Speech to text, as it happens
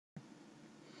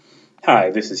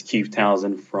Hi, this is Keith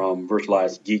Townsend from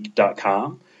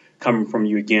VirtualizedGeek.com, coming from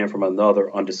you again from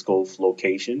another undisclosed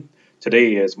location.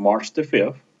 Today is March the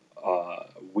 5th.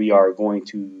 We are going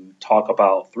to talk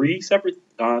about three separate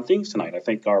things tonight. I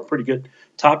think are pretty good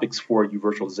topics for you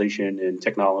virtualization and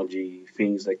technology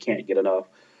things that can't get enough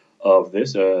of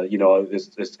this.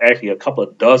 It's actually a couple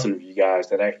of dozen of you guys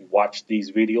that actually watch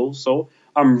these videos, so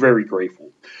I'm very grateful.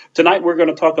 Tonight we're going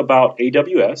to talk about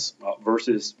AWS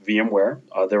versus VMware.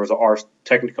 There was a Ars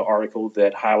Technica article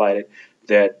that highlighted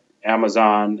that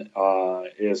Amazon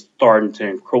is starting to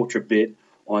encroach a bit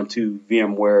onto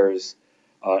VMware's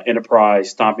enterprise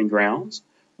stomping grounds.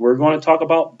 We're going to talk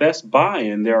about Best Buy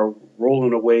and they're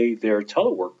rolling away their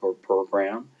telework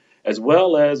program, as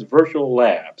well as virtual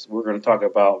labs. We're going to talk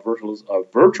about a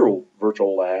virtual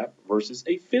lab versus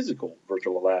a physical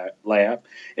virtual lab,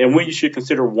 and when you should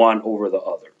consider one over the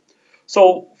other.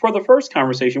 So for the first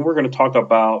conversation, we're going to talk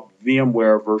about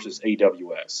VMware versus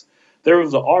AWS. There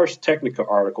was an Ars Technica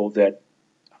article that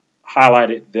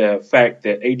highlighted the fact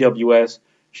that AWS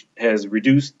has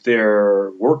reduced their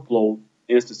workload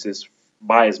instances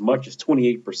by as much as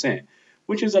 28%,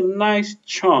 which is a nice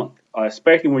chunk,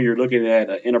 especially when you're looking at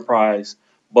an enterprise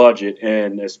budget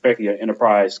and especially an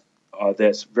enterprise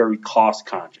that's very cost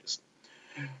conscious.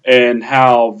 And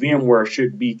how VMware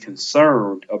should be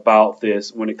concerned about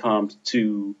this when it comes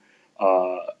to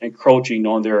encroaching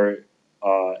on their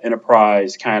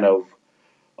enterprise kind of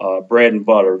bread and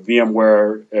butter.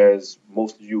 VMware, as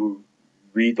most of you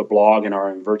read the blog and are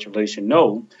in virtualization,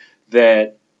 know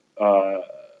that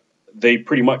they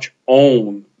pretty much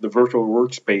own the virtual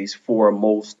workspace for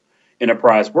most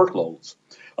enterprise workloads.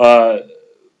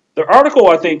 The article,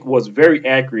 I think, was very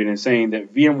accurate in saying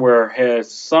that VMware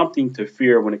has something to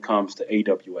fear when it comes to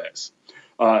AWS.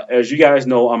 As you guys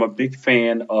know, I'm a big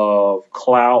fan of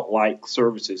cloud-like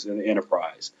services in the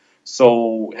enterprise.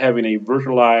 So having a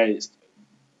virtualized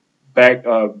back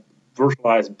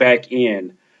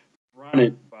end run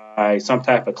it by some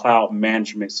type of cloud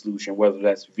management solution, whether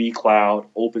that's vCloud,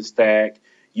 OpenStack,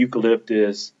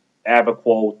 Eucalyptus,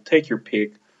 Abaquo, take your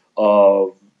pick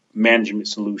of management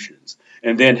solutions.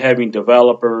 And then having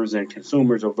developers and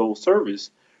consumers of those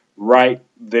services write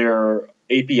their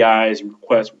APIs,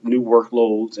 request new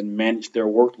workloads, and manage their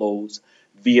workloads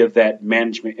via that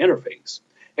management interface.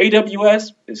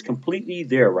 AWS is completely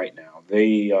there right now.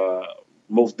 They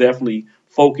most definitely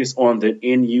focus on the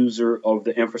end user of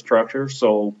the infrastructure.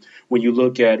 So when you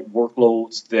look at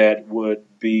workloads that would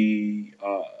be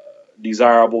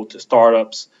desirable to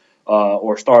startups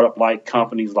or startup-like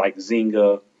companies like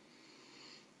Zynga,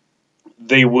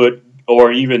 they would,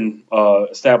 or even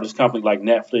established company like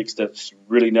Netflix that's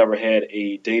really never had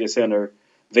a data center,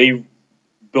 they've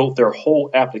built their whole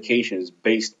applications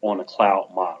based on a cloud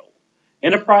model.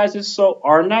 Enterprises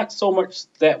are not so much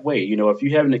that way. You know, if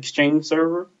you have an Exchange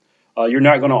server, you're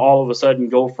not going to all of a sudden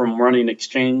go from running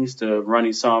Exchange to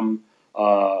running some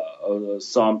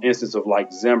instance of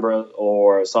like Zimbra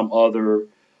or some other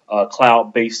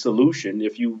cloud-based solution.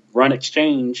 If you run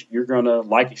Exchange, you're going to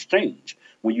like Exchange.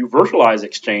 When you virtualize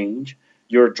Exchange,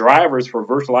 your drivers for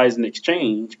virtualizing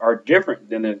Exchange are different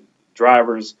than the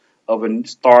drivers of a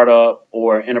startup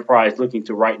or enterprise looking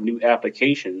to write new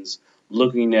applications,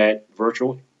 looking at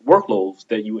virtual workloads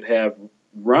that you would have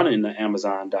running the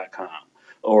Amazon.com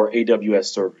or AWS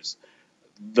service.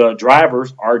 The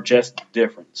drivers are just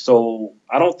different. So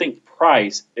I don't think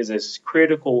price is as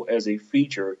critical as a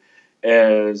feature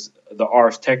as the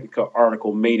Ars Technica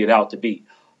article made it out to be.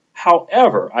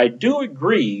 However, I do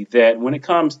agree that when it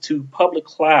comes to public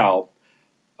cloud,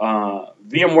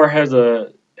 VMware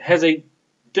has a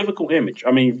difficult image.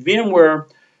 I mean, VMware,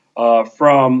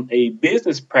 from a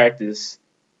business practice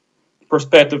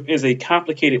perspective, is a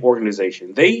complicated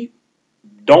organization. They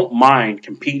don't mind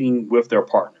competing with their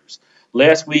partners.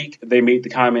 Last week, they made the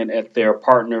comment at their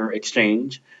partner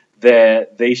exchange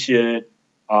that they should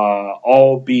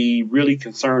all be really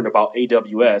concerned about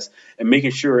AWS and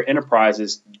making sure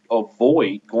enterprises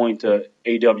avoid going to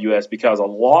AWS, because a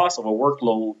loss of a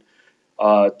workload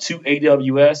to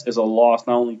AWS is a loss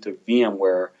not only to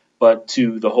VMware but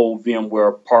to the whole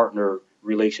VMware partner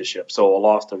relationship. So a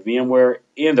loss to VMware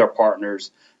and their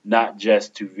partners, not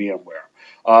just to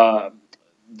VMware.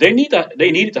 They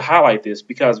needed to highlight this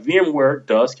because VMware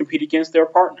does compete against their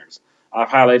partners. I've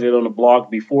highlighted on the blog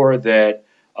before that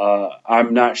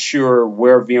I'm not sure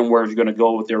where VMware is going to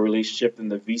go with their relationship in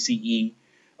the VCE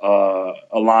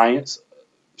alliance.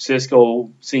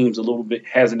 Cisco seems a little bit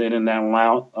hesitant in that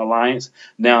alliance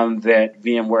now that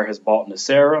VMware has bought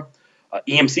Nicira.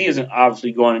 EMC isn't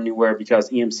obviously going anywhere because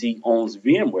EMC owns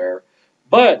VMware,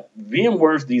 but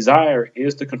VMware's desire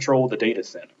is to control the data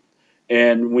center.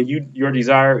 And when your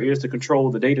desire is to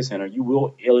control the data center, you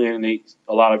will alienate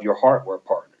a lot of your hardware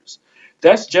partners.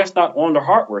 That's just not on the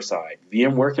hardware side.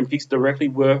 VMware competes directly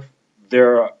with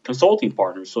their consulting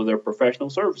partners, so their professional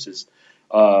services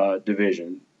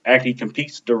division actually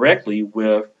competes directly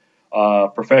with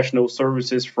professional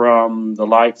services from the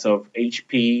likes of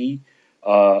HP,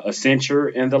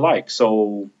 Accenture, and the like.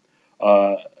 So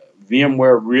uh,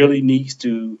 VMware really needs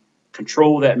to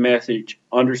control that message,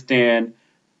 understand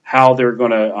how they're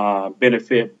going to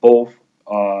benefit both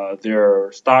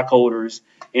their stockholders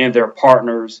and their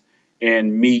partners,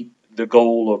 and meet the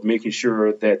goal of making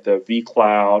sure that the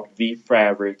vCloud,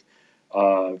 vFabric,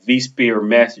 vSphere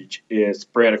message is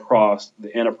spread across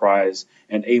the enterprise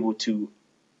and able to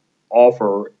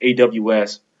offer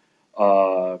AWS,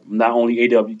 not only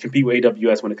compete with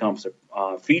AWS when it comes to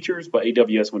features, but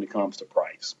AWS when it comes to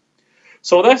price.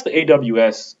 So that's the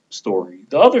AWS story.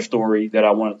 The other story that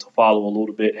I wanted to follow a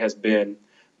little bit has been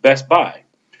Best Buy.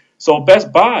 So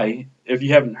Best Buy, if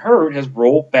you haven't heard, has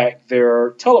rolled back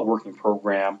their teleworking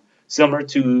program similar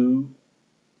to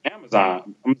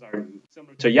Amazon. I'm sorry,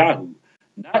 similar to Yahoo.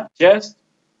 Not just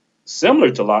similar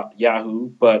to Yahoo,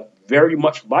 but very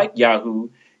much like Yahoo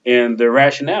in the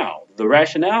rationale. The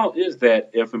rationale is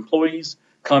that if employees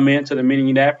come into the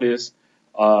Minneapolis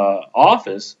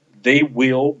office, they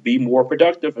will be more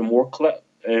productive and more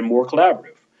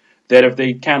collaborative. That if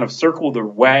they kind of circle the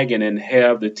wagon and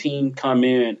have the team come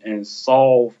in and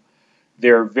solve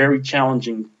their very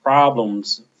challenging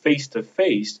problems face to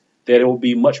face, that it will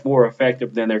be much more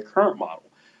effective than their current model.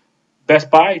 Best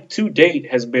Buy to date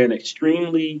has been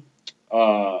extremely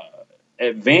uh,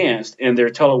 advanced in their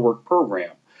telework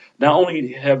program. Not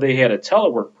only have they had a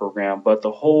telework program, but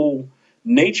the whole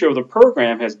nature of the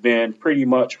program has been pretty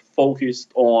much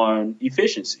focused on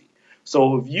efficiency.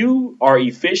 So if you are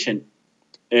efficient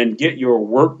and get your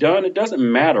work done, it doesn't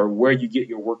matter where you get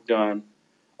your work done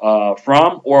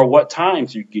from or what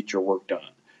times you get your work done.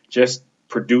 Just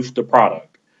produce the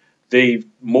product. They've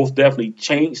most definitely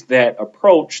changed that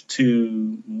approach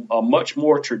to a much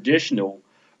more traditional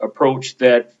approach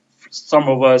that some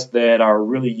of us that are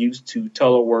really used to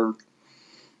telework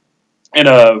and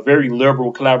a very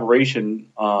liberal collaboration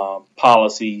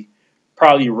policy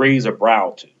probably raise a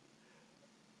brow to.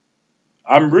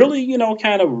 I'm really,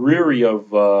 kind of weary of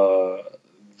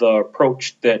the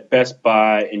approach that Best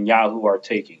Buy and Yahoo are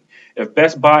taking. If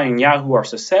Best Buy and Yahoo are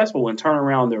successful in turning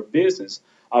around their business,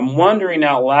 I'm wondering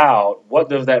out loud, what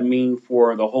does that mean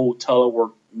for the whole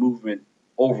telework movement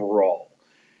overall?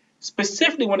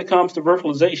 Specifically when it comes to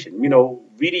virtualization.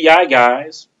 VDI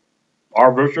guys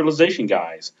are virtualization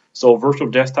guys. So virtual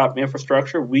desktop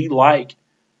infrastructure, we like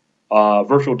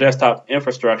virtual desktop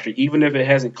infrastructure, even if it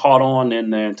hasn't caught on in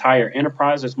the entire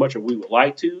enterprise as much as we would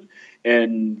like to,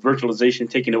 and virtualization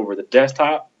taking over the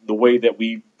desktop the way that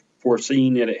we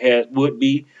foreseen that would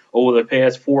be over the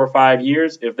past 4 or 5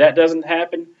 years. If that doesn't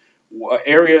happen, an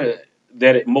area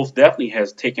that it most definitely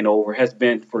has taken over has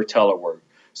been for telework.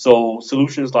 So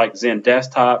solutions like Zen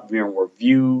Desktop, VMware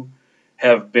View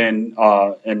have been,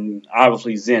 and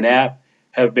obviously Zen App,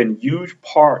 have been huge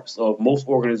parts of most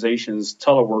organizations'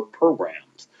 telework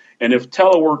programs. And if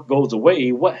telework goes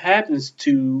away, what happens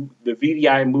to the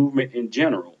VDI movement in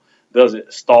general? Does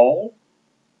it stall?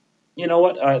 You know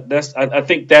what? I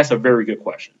think that's a very good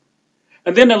question.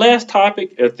 And then the last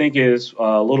topic I think is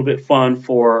a little bit fun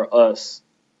for us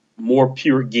more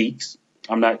pure geeks.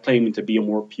 I'm not claiming to be a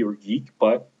more pure geek,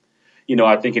 but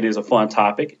I think it is a fun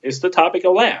topic. It's the topic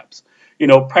of labs.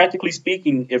 Practically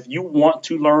speaking, if you want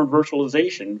to learn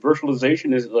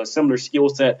virtualization is a similar skill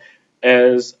set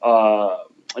as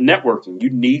networking. You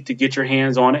need to get your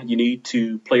hands on it. You need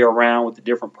to play around with the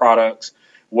different products,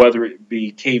 whether it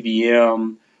be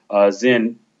KVM,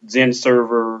 Zen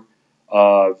Server,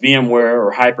 VMware,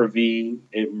 or Hyper-V.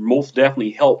 It most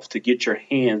definitely helps to get your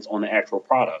hands on the actual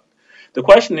product. The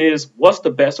question is, what's the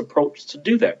best approach to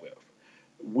do that with?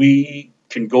 We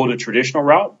can go the traditional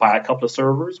route, buy a couple of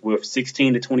servers with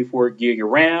 16 to 24 gig of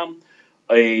RAM,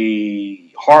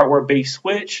 a hardware-based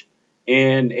switch,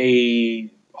 and a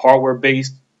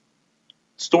hardware-based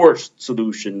storage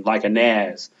solution like a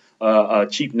NAS, a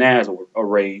cheap NAS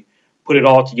array. Put it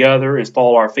all together,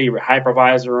 install our favorite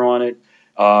hypervisor on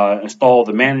it, install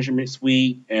the management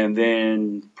suite, and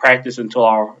then practice until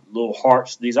our little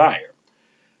heart's desire.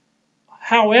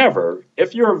 However,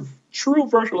 if you're a true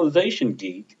virtualization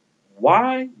geek,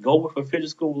 why go with a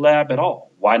physical lab at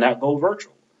all? Why not go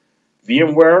virtual?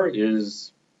 VMware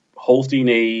is hosting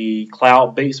a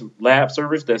cloud-based lab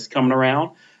service that's coming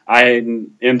around.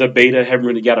 In the beta, haven't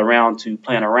really got around to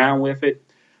playing around with it.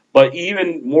 But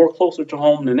even more closer to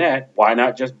home than that, why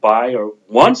not just buy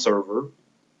one server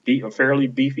a fairly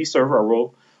beefy server. I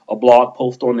wrote a blog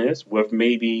post on this with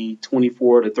maybe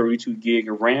 24 to 32 gig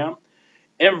of RAM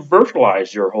and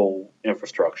virtualize your whole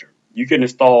infrastructure. You can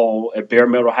install a bare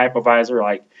metal hypervisor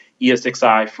like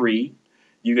ESXi free.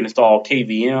 You can install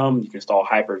KVM. You can install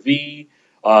Hyper-V.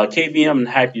 KVM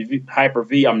and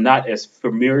Hyper-V I'm not as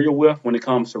familiar with when it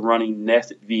comes to running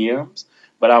nested VMs,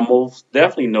 but I most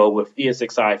definitely know with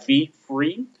ESXi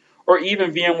free or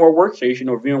even VMware Workstation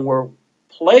or VMware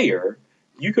Player,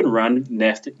 you can run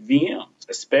nested VMs,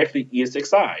 especially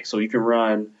ESXi. So you can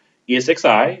run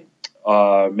ESXi,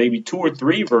 maybe 2 or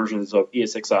 3 versions of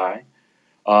ESXi,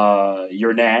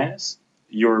 your NAS,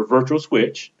 your virtual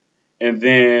switch, and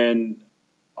then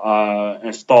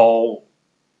install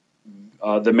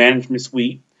the management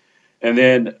suite. And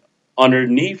then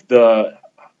underneath the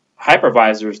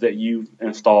hypervisors that you've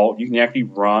installed, you can actually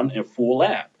run a full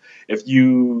app. If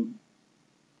you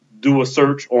do a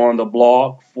search on the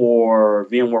blog for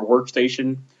VMware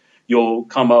Workstation, you'll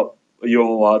come up.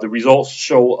 The results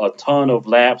show a ton of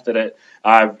labs that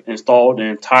I've installed an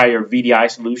entire VDI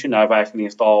solution. I've actually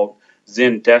installed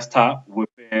Zen Desktop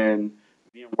within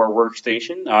VMware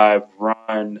Workstation. I've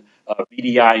run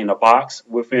VDI in a box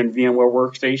within VMware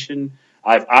Workstation.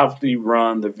 I've obviously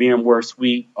run the VMware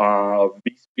suite of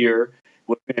vSphere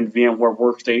within VMware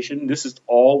Workstation. This is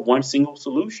all one single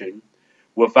solution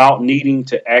without needing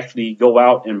to actually go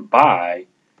out and buy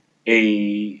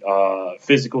a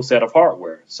physical set of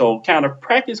hardware. So kind of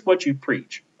practice what you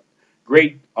preach.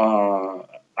 Great.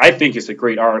 I think it's a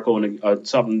great article and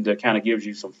something that kind of gives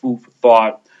you some food for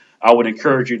thought. I would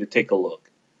encourage you to take a look.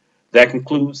 That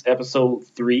concludes episode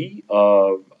 3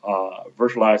 of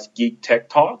Virtualized Geek Tech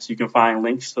Talks. You can find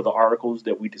links to the articles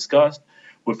that we discussed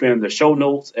within the show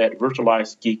notes at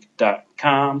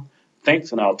virtualizedgeek.com.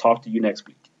 Thanks, and I'll talk to you next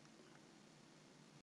week.